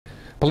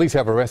Police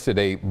have arrested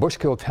a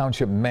Bushkill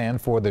Township man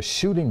for the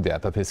shooting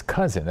death of his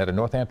cousin at a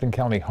Northampton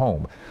County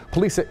home.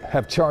 Police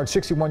have charged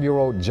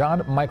 61-year-old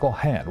John Michael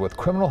Hand with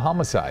criminal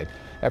homicide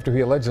after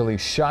he allegedly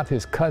shot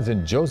his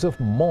cousin Joseph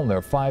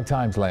Molnar 5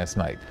 times last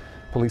night.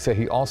 Police say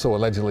he also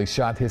allegedly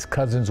shot his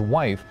cousin's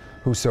wife,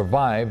 who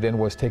survived and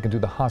was taken to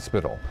the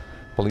hospital.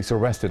 Police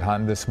arrested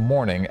Hand this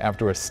morning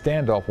after a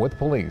standoff with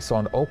police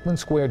on Oakland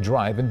Square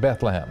Drive in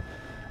Bethlehem.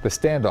 The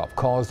standoff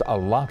caused a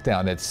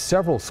lockdown at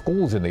several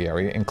schools in the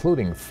area,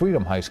 including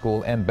Freedom High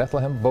School and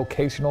Bethlehem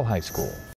Vocational High School.